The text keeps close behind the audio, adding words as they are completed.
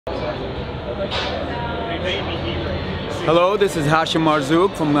Hello, this is Hashim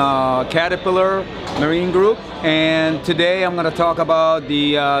Marzouk from Caterpillar Marine Group, and today I'm going to talk about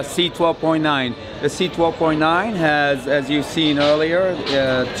the C12.9. The C12.9 has, as you've seen earlier,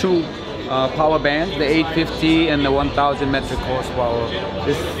 two power bands, the 850 and the 1000 metric horsepower.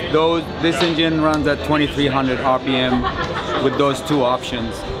 This engine runs at 2300 RPM with those two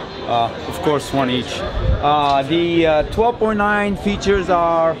options. Of course, one each. The 12.9 features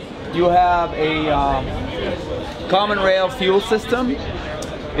are, you have a common rail fuel system.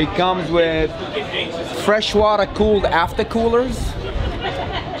 It comes with freshwater cooled aftercoolers,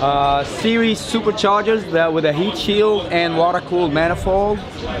 series superchargers that with a heat shield and water cooled manifold.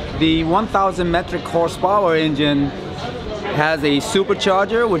 The 1000 metric horsepower engine has a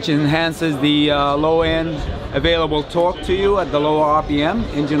supercharger which enhances the low end available torque to you at the lower RPM,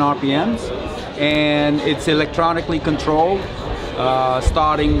 engine RPMs, and it's electronically controlled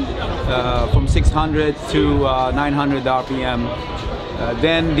starting from 600 to 900 RPM.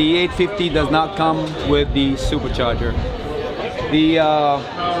 Then the 850 does not come with the supercharger.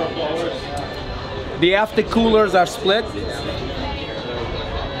 The aftercoolers are split.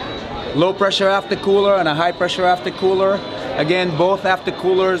 Low pressure aftercooler and a high pressure aftercooler. Again, both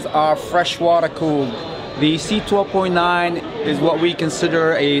aftercoolers are freshwater cooled. The C12.9 is what we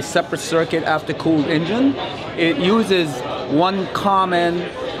consider a separate circuit aftercooled engine. It uses one common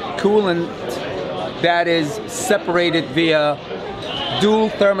coolant that is separated via dual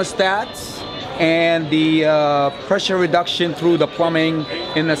thermostats and the pressure reduction through the plumbing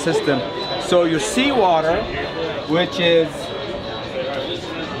in the system. So your seawater, which is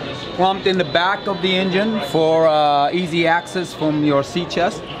pumped in the back of the engine for easy access from your sea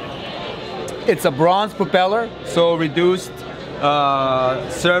chest. It's a bronze propeller, so reduced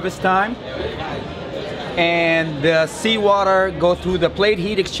service time. And the seawater goes through the plate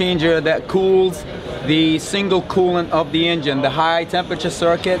heat exchanger that cools the single coolant of the engine, the high temperature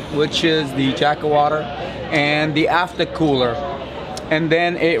circuit, which is the jacket water, and the aftercooler. And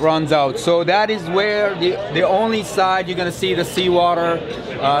then it runs out. So that is where the only side you're gonna see the seawater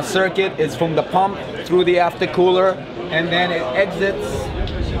circuit is from the pump through the aftercooler, and then it exits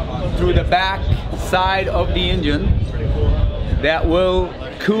through the back side of the engine that will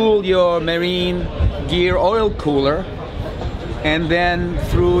cool your marine gear oil cooler, and then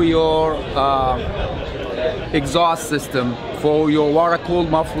through your exhaust system for your water-cooled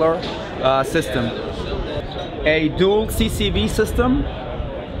muffler system. A dual CCV system,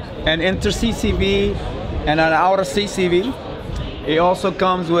 an inter CCV and an outer CCV. It also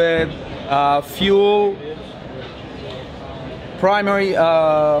comes with fuel, primary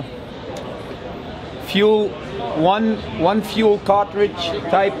fuel, one fuel cartridge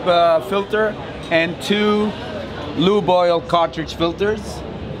type filter and two lube oil cartridge filters.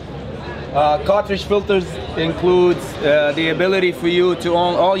 Cartridge filters includes the ability for you to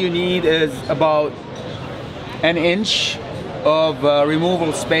all you need is about an inch of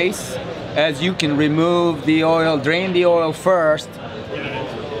removal space, as you can remove the oil, drain the oil first,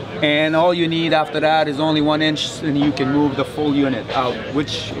 and all you need after that is only 1 inch, and you can move the full unit out,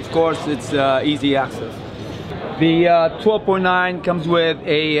 which of course it's easy access. The 12.9 comes with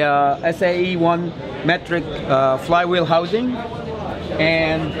a SAE 1 metric flywheel housing,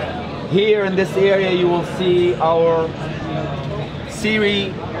 and here in this area you will see our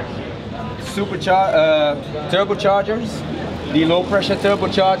series turbochargers, the low pressure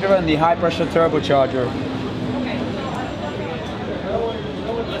turbocharger and the high pressure turbocharger.